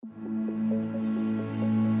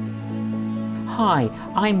Hi,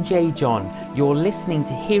 I'm Jay John. You're listening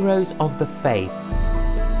to Heroes of the Faith.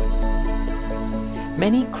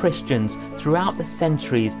 Many Christians throughout the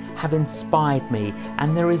centuries have inspired me,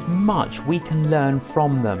 and there is much we can learn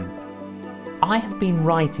from them. I have been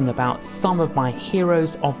writing about some of my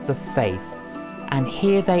heroes of the faith, and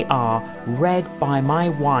here they are, read by my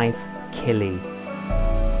wife, Killy.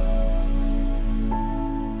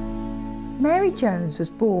 Mary Jones was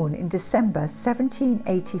born in December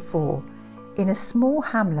 1784 in a small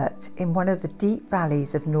hamlet in one of the deep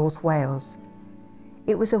valleys of North Wales.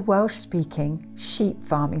 It was a Welsh-speaking,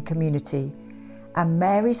 sheep-farming community, and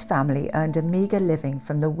Mary's family earned a meagre living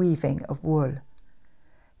from the weaving of wool.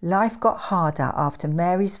 Life got harder after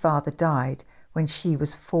Mary's father died when she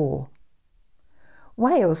was 4.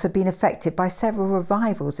 Wales had been affected by several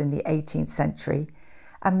revivals in the 18th century,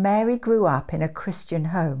 and Mary grew up in a Christian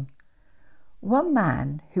home. One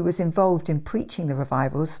man who was involved in preaching the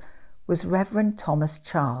revivals was Reverend Thomas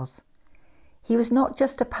Charles. He was not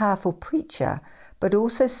just a powerful preacher, but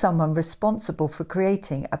also someone responsible for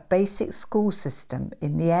creating a basic school system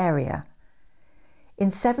in the area. In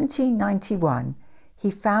 1791,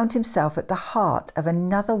 he found himself at the heart of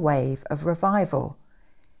another wave of revival.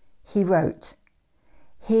 He wrote,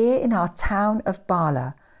 "Here in our town of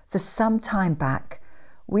Bala, for some time back,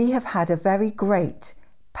 we have had a very great,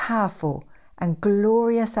 powerful, and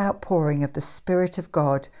glorious outpouring of the Spirit of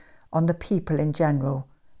God on the people in general,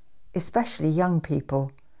 especially young people.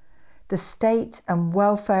 The state and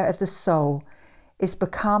welfare of the soul is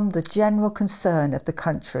become the general concern of the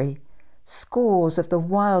country. Scores of the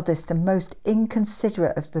wildest and most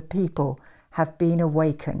inconsiderate of the people have been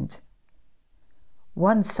awakened."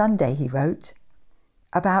 One Sunday, he wrote,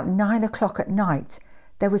 about 9 o'clock at night,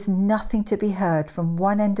 there was nothing to be heard from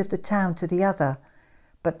one end of the town to the other,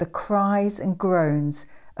 but the cries and groans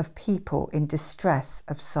of people in distress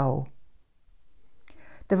of soul.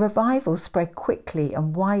 The revival spread quickly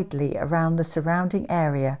and widely around the surrounding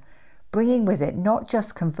area, bringing with it not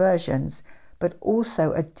just conversions, but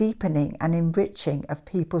also a deepening and enriching of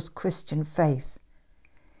people's Christian faith.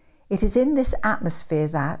 It is in this atmosphere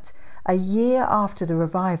that, a year after the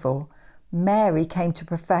revival, Mary came to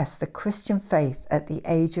profess the Christian faith at the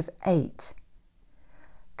age of 8.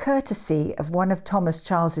 Courtesy of one of Thomas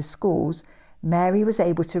Charles's schools, Mary was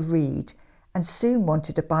able to read and soon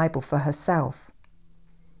wanted a Bible for herself.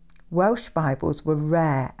 Welsh Bibles were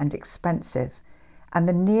rare and expensive, and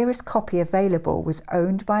the nearest copy available was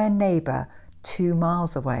owned by a neighbour 2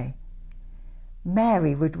 miles away.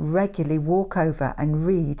 Mary would regularly walk over and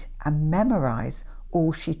read and memorise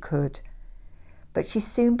all she could, but she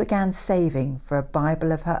soon began saving for a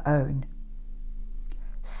Bible of her own.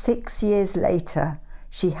 6 years later,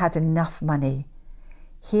 she had enough money.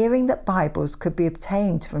 Hearing that Bibles could be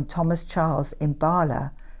obtained from Thomas Charles in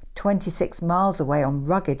Bala, 26 miles away on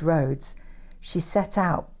rugged roads, she set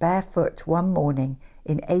out barefoot one morning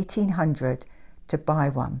in 1800 to buy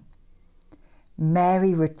one.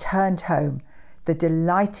 Mary returned home, the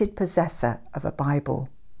delighted possessor of a Bible.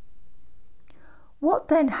 What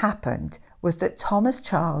then happened was that Thomas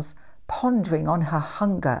Charles, pondering on her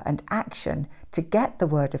hunger and action to get the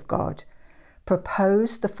Word of God,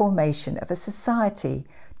 proposed the formation of a society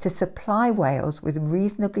to supply Wales with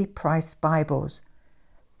reasonably priced Bibles.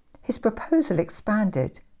 His proposal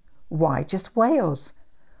expanded. Why just Wales?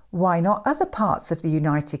 Why not other parts of the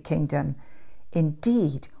United Kingdom?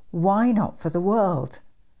 Indeed, why not for the world?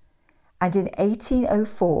 And in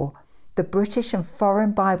 1804, the British and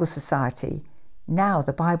Foreign Bible Society, now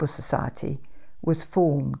the Bible Society, was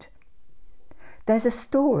formed. There's a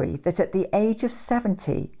story that at the age of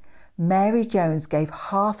 70, Mary Jones gave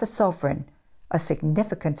half a sovereign, a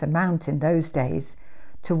significant amount in those days,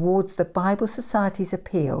 towards the Bible Society's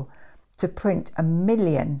appeal to print 1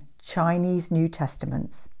 million Chinese New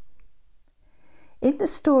Testaments. In the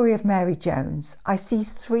story of Mary Jones, I see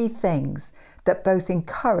 3 things that both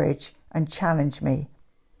encourage and challenge me.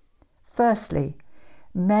 Firstly,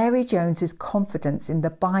 Mary Jones's confidence in the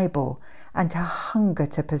Bible and her hunger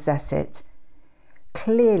to possess it.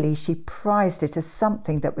 Clearly, she prized it as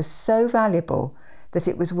something that was so valuable that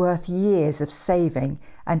it was worth years of saving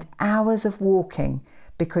and hours of walking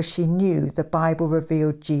because she knew the Bible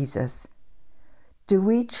revealed Jesus. Do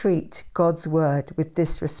we treat God's word with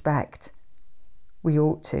this respect? We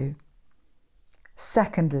ought to.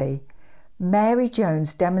 Secondly, Mary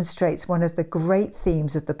Jones demonstrates one of the great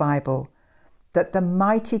themes of the Bible, that the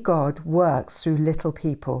mighty God works through little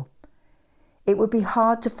people. It would be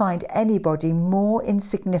hard to find anybody more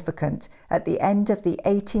insignificant at the end of the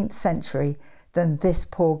 18th century than this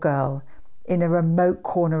poor girl in a remote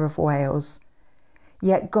corner of Wales.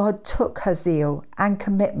 Yet God took her zeal and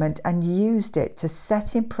commitment and used it to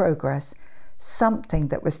set in progress something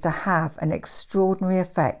that was to have an extraordinary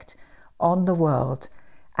effect on the world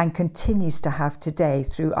and continues to have today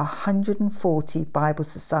through 140 Bible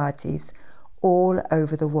societies all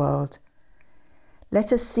over the world.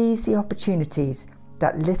 Let us seize the opportunities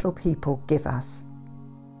that little people give us.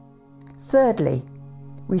 Thirdly,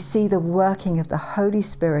 we see the working of the Holy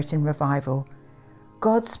Spirit in revival.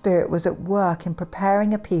 God's Spirit was at work in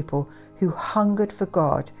preparing a people who hungered for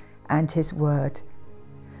God and His Word.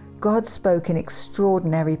 God spoke in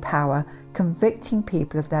extraordinary power, convicting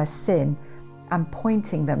people of their sin and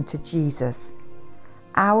pointing them to Jesus.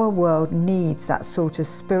 Our world needs that sort of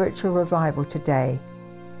spiritual revival today.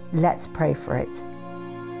 Let's pray for it.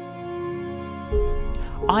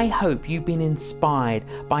 I hope you've been inspired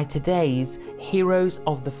by today's Heroes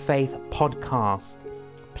of the Faith podcast.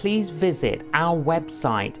 Please visit our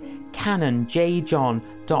website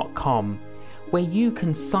canonjjohn.com, where you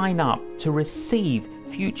can sign up to receive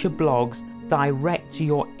future blogs direct to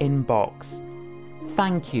your inbox.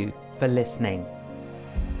 Thank you for listening.